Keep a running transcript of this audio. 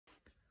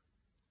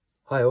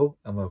Hi all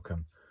and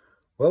welcome.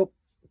 Well,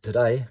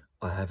 today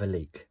I have a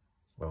leak.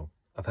 Well,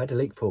 I've had a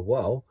leak for a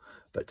while,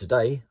 but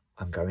today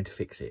I'm going to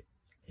fix it.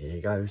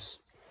 Here goes.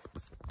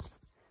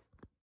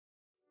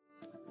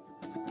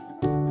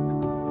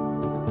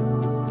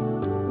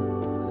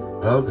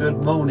 Well,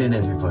 good morning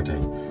everybody.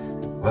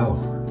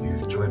 Well,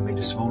 you've joined me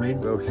this morning.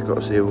 Well, she's got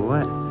us here all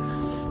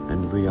right.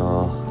 And we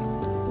are,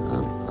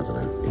 I don't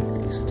know,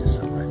 in Exeter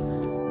somewhere.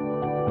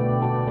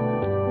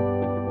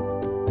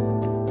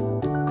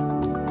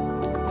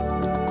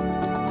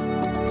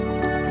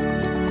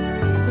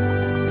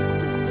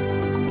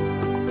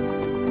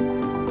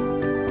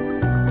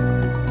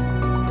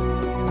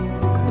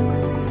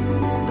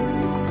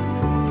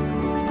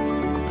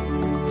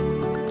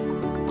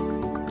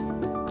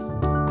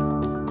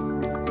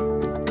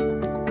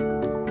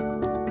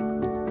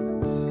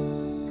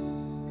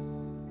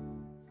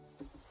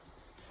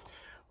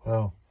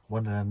 Well,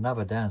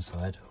 another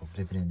downside of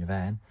living in your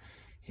van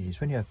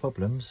is when you have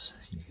problems,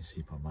 you can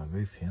see by my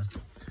roof here,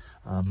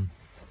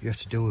 you have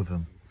to deal with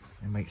them.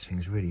 It makes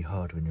things really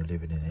hard when you're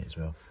living in it as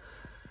well.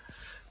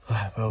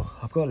 Well,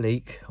 I've got a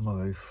leak on my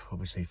roof,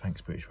 obviously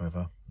thanks British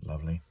weather,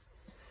 lovely.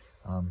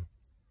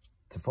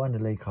 To find the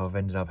leak, I've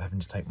ended up having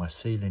to take my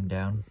ceiling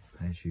down,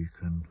 as you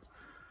can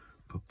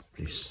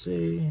probably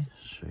see.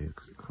 So you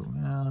click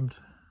around.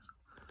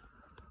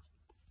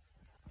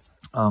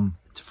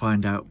 To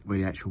find out where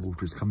the actual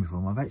water is coming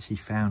from. I've actually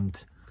found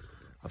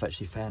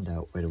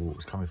out where the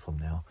water's coming from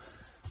now,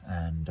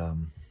 and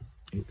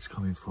it's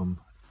coming from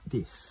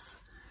this,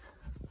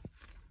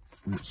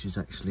 which is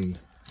actually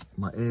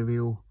my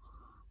aerial.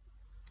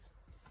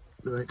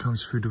 It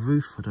comes through the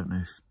roof. I don't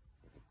know if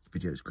the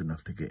video is good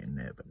enough to get in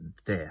there, but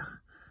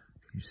there,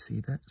 can you see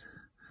that?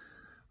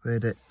 Where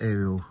the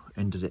aerial,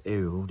 end of the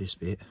aerial, this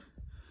bit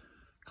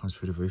comes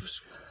through the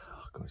roofs.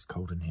 Oh god, it's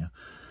cold in here.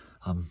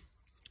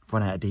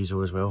 Run out of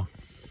diesel as well,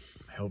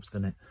 helps,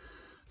 doesn't it?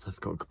 So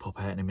I've got to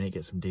pop out in a minute,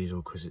 get some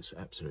diesel, because it's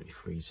absolutely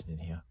freezing in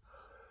here,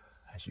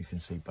 as you can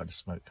see by the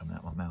smoke coming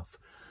out of my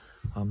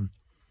mouth.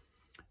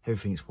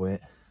 Everything's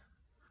wet.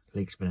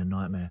 Leak's been a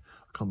nightmare.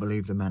 I can't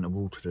believe the amount of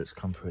water that's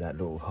come through that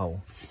little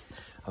hole.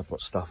 I've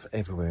got stuff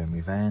everywhere in my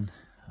van.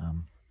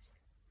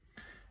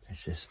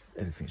 It's just,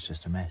 everything's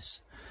just a mess.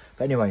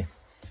 But anyway,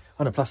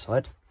 on the plus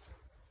side,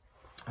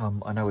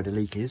 I know where the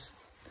leak is.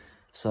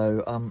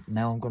 So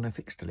now I'm going to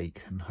fix the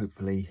leak, and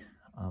hopefully,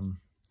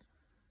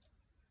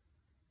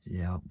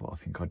 yeah, what I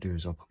think I'll do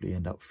is I'll probably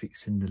end up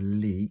fixing the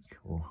leak,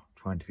 or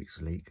trying to fix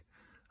the leak.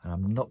 And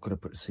I'm not going to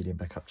put the ceiling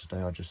back up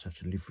today. I just have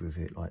to live with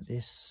it like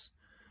this.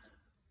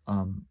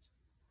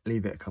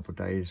 Leave it a couple of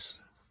days,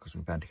 because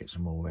we're bound to get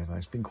some more weather.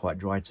 It's been quite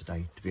dry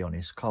today, to be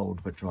honest,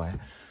 cold but dry.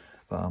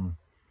 But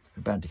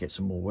we're bound to get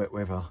some more wet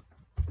weather.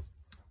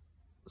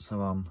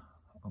 So I'm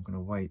going to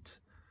wait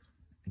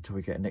until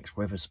we get a next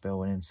weather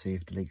spell and then see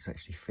if the leak's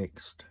actually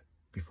fixed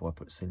before I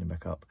put the ceiling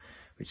back up,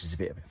 which is a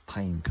bit of a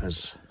pain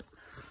because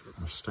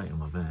the state of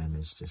my van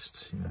is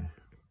just, you know,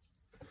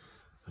 I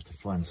have to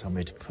find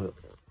somewhere to put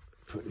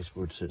this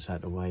wood so it's out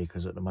of the way,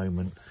 because at the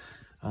moment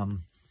I'll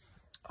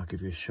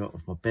give you a shot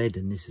of my bed,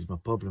 and this is my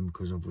problem,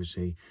 because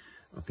obviously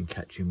I've been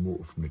catching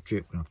water from the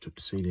drip. When I've took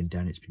the ceiling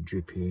down, it's been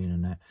dripping in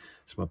and that,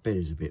 so my bed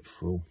is a bit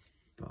full.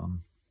 But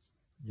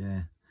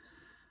yeah,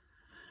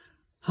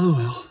 oh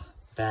well,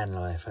 van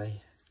life, eh?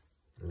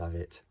 Love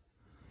it.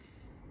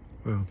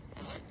 Well,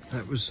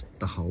 that was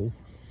the hole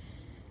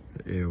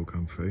that the aerial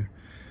come through.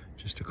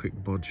 Just a quick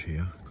bodge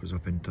here, because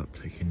I've ended up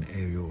taking the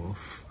aerial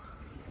off.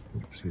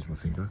 Oops, excuse my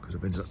finger, because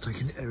I've ended up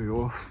taking the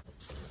aerial off.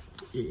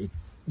 It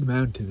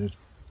mounted it.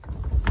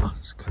 Oh,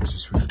 let's close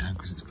this roof down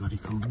because it's bloody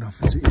cold enough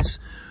as it is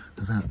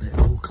without that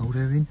all cold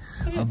air in.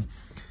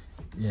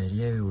 Yeah,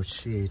 the aerial was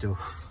sheared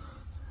off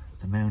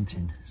the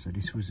mounting, so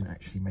this wasn't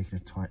actually making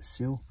a tight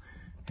seal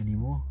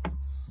anymore.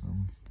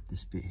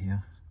 This bit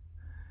here,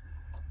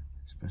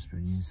 supposed to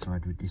be on the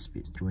inside with this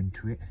bit joined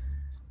to it,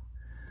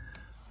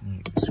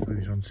 and it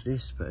screws onto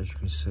this, but as you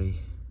can see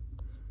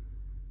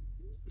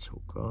it's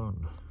all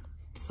gone.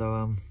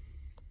 So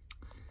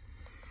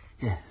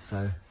yeah,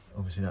 so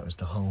obviously that was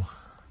the hole.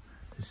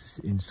 This is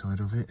the inside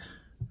of it.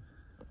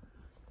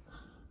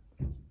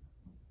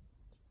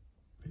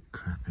 Bit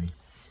crappy,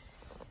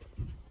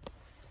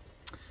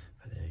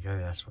 but there you go,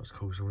 that's what's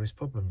caused all these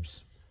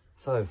problems.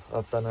 So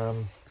I've done a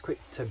quick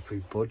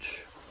temporary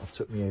bodge. I've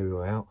took my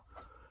aerial out,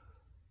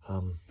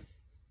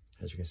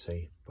 as you can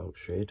see, bolt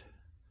shed,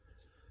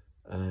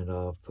 and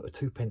I've put a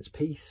 2p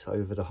piece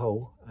over the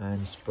hole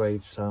and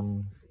sprayed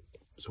some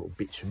sort of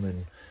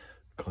bitumen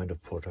kind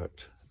of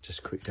product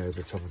just quickly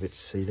over the top of it to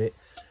seal it.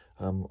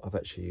 I've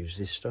actually used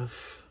this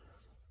stuff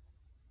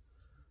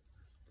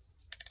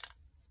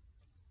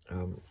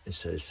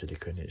instead of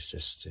silicone. It's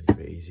just a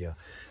bit easier,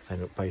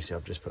 and basically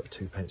I've just put a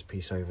 2p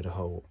piece over the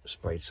hole,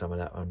 sprayed some of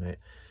that on it.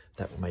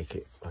 That will make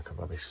it like a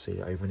rubbish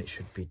seal over, and it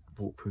should be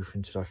waterproof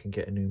until I can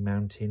get a new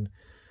mounting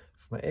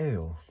for my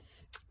aerial.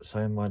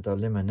 So my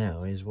dilemma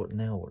now is, what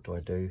do I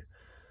do?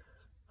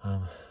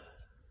 I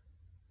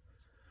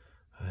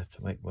have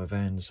to make my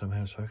van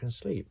somehow so I can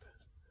sleep.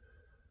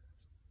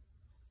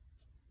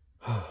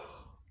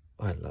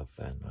 I love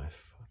van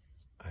life.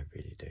 I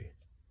really do.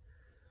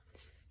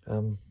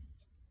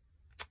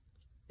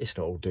 It's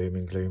not all doom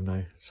and gloom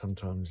though.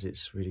 Sometimes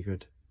it's really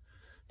good.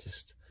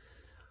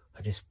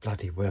 And this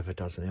bloody weather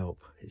doesn't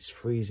help. It's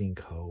freezing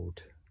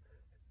cold.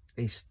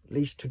 At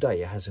least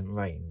today it hasn't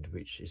rained,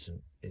 which is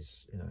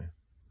you know,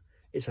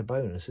 it's a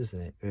bonus,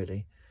 isn't it,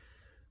 really?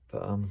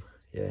 But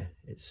yeah,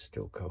 it's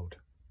still cold.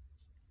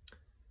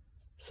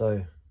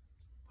 So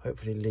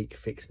hopefully leak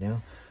fixed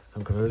now.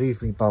 I'm going to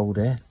leave my bowl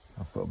there.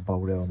 I've got a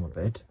bowl there on my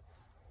bed.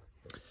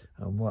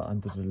 Right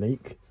under the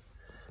leak,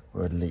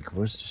 where the leak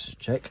was, just to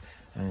check.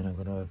 And I'm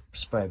going to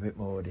spray a bit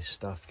more of this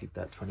stuff, give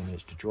that 20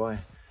 minutes to dry,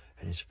 and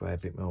then spray a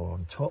bit more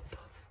on top,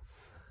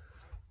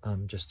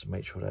 just to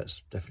make sure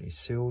that's definitely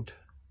sealed.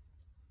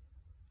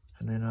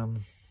 And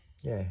then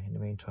yeah, in the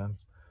meantime,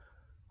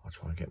 I'll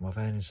try and get my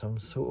van in some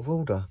sort of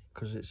order,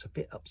 because it's a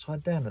bit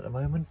upside down at the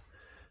moment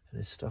and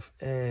there's stuff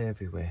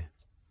everywhere.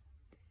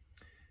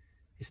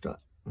 It's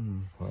not,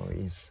 well, it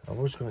is. I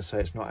was going to say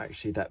it's not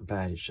actually that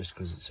bad, it's just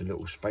because it's a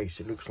little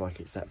space, it looks like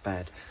it's that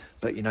bad.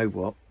 But you know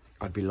what,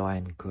 I'd be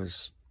lying,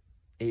 because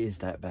it is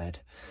that bad.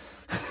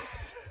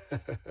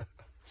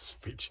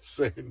 Speak to you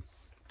soon.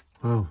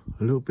 Well,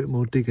 a little bit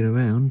more digging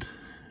around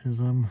as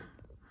I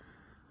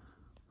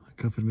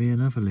covered me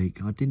another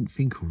leak. I didn't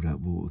think all that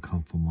water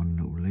come from one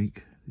little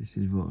leak. This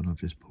is rotten. I've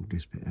just pulled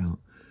this bit out.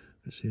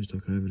 It seems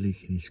like I have a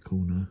leak in this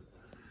corner,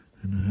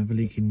 and I have a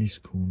leak in this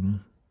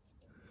corner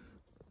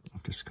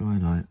of the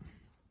skylight.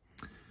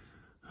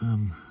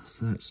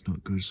 So that's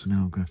not good. So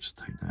now I'm going to have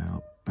to take that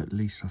out. But at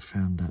least I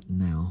found that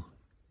now.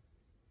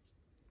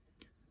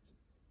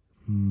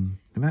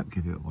 The map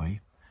gave it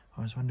away.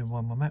 I was wondering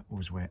why my map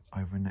was wet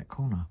over in that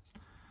corner.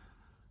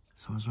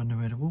 So I was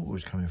wondering where the water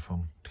was coming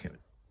from. To get,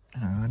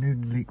 you know, I knew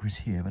the leak was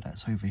here, but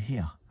that's over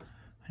here.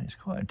 And it's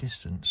quite a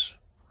distance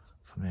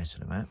from there to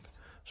the map.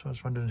 So I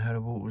was wondering how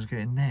the water was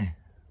getting there.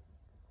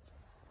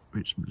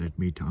 Which led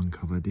me to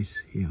uncover this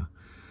here.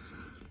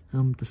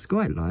 The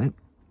skylight,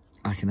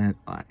 I can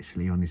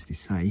actually honestly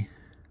say,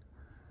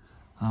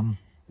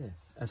 yeah,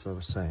 as I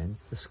was saying,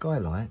 the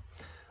skylight,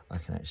 I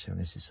can actually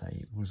honestly say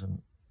it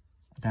wasn't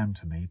down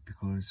to me,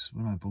 because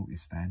when I bought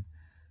this van,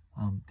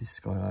 this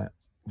skylight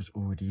was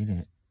already in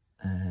it,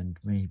 and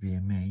me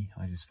being me,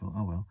 I just thought,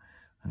 oh well,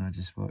 and I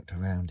just worked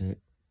around it,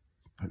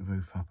 put the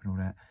roof up and all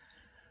that.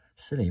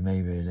 Silly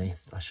me, really.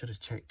 I should have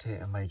checked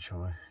it and made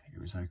sure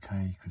it was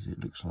okay, because it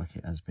looks like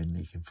it has been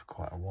leaking for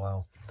quite a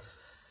while,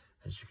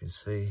 as you can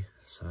see.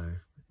 So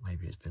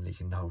maybe it's been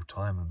leaking the whole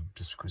time, and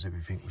just because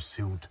everything was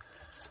sealed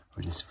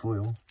with this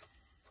foil,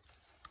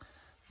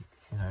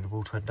 you know, the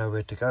water had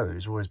nowhere to go. It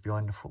was always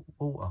behind the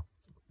water.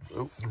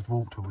 The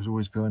water was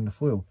always behind the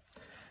foil.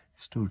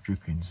 It's still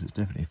dripping, so it's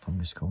definitely from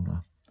this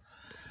corner.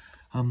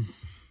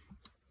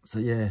 So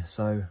yeah,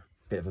 so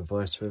bit of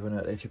advice for everyone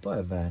out there: if you buy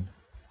a van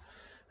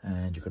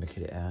and you're going to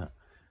kit it out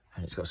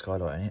and it's got a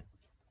skylight in it,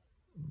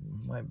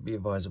 might be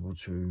advisable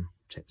to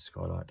check the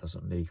skylight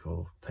doesn't leak,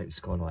 or take the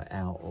skylight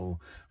out or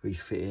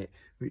refit it,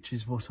 which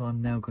is what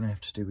I'm now going to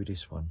have to do with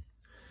this one.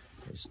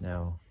 It's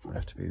now going to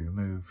have to be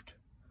removed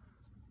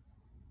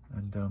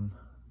and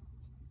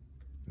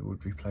the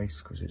wood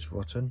replaced, because it's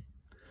rotten.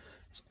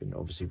 It's been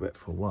obviously wet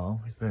for a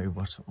while. It's very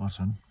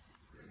rotten.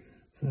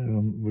 So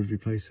wood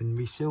replaced and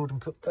resealed and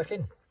put back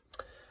in.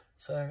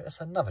 So that's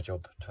another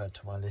job to add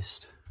to my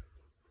list.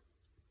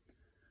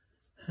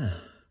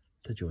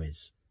 The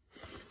joys.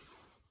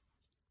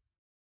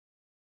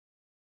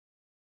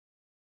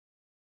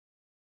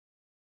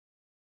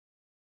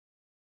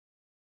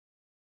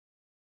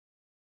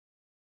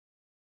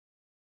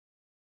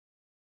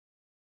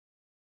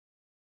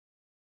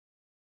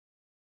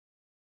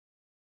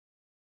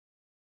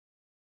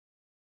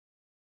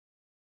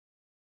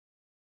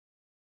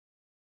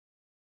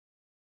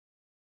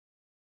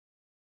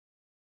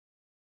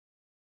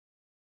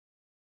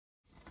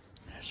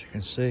 As you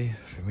can see,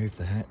 I've removed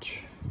the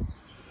hatch,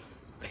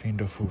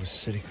 cleaned off all the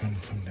silicone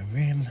from the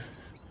rim,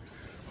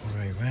 all the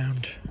way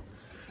around.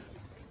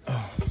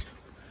 Oh,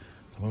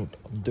 I'm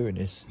doing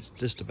this, it's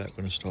just about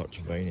going to start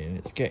to rain and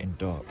it's getting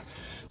dark,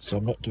 so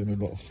I'm not doing a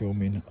lot of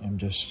filming, I'm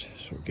just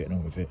sort of getting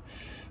on with it.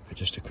 But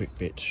just a quick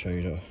bit to show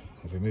you that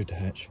I've removed the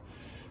hatch,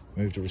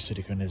 removed all the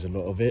silicone. There's a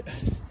lot of it,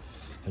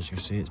 as you can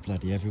see, it's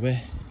bloody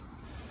everywhere.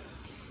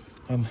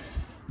 And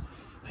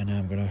now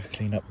I'm going to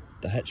clean up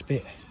the hatch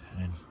bit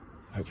and then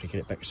hopefully get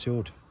it back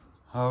sealed.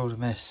 Oh, the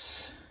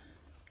mess.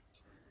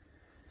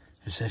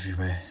 It's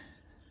everywhere.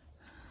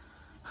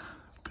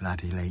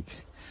 Bloody leak.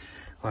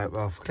 Right,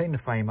 well, I've cleaned the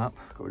frame up,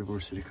 got rid of all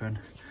the silicone,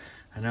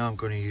 and now I'm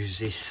going to use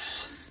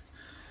this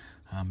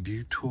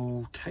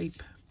butyl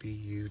tape,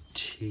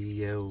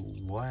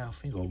 B-U-T-L-Y, I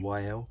think, or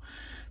Y-L,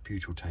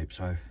 butyl tape.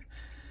 So I'm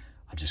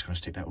just going to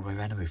stick that all the way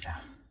around the roof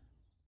now.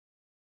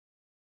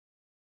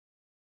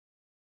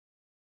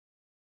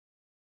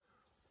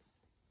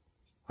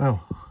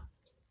 Well,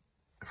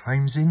 the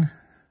frame's in,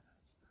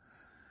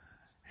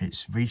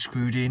 it's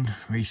re-screwed in,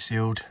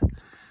 re-sealed.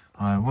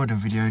 I would have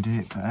videoed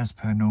it, but as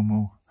per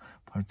normal,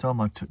 by the time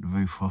I took the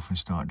roof off and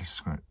started to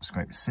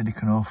scrape the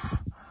silicone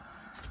off,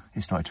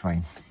 it started to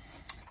rain.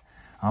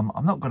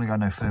 I'm not going to go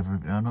no further.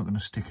 I'm not going to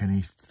stick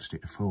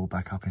the floor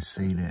back up and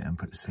seal it and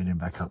put the ceiling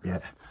back up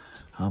yet.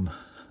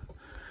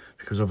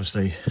 Because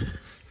obviously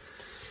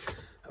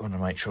I want to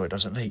make sure it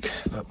doesn't leak.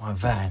 But my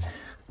van,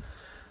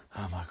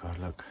 oh my God,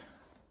 look.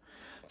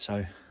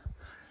 So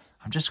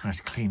I'm just going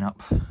to clean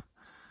up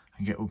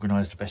and get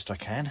organised the best I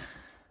can.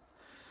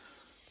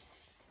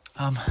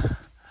 And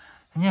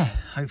yeah,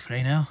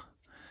 hopefully now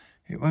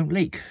it won't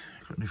leak.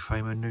 Got a new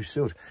frame and new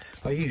sealed.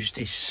 I used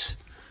this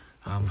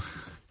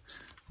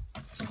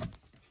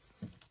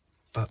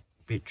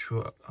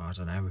Butyl, I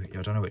don't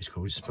know what it's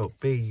called. It's spelled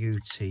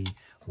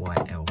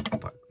B-U-T-Y-L,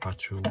 but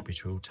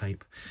butyl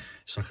tape.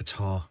 It's like a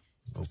tar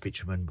or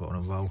bitumen but on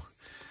a roll,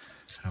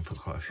 and I put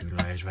quite a few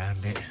layers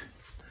around it,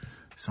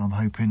 so I'm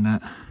hoping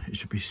that it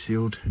should be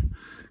sealed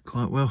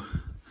quite well.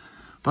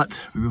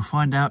 But we will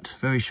find out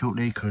very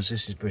shortly, because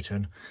this is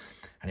Britain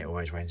and it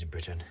always rains in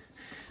Britain.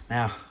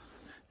 Now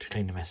to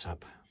clean the mess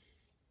up.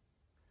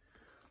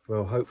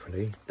 Well,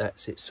 hopefully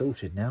that's it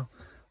sorted now.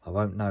 I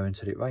won't know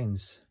until it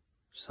rains,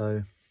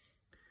 so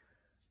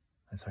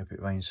let's hope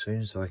it rains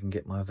soon so I can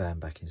get my van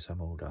back in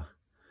some order.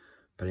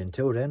 But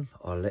until then,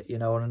 I'll let you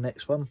know on the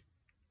next one.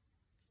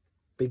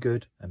 Be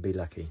good and be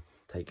lucky.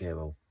 Take care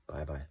all.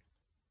 Bye bye.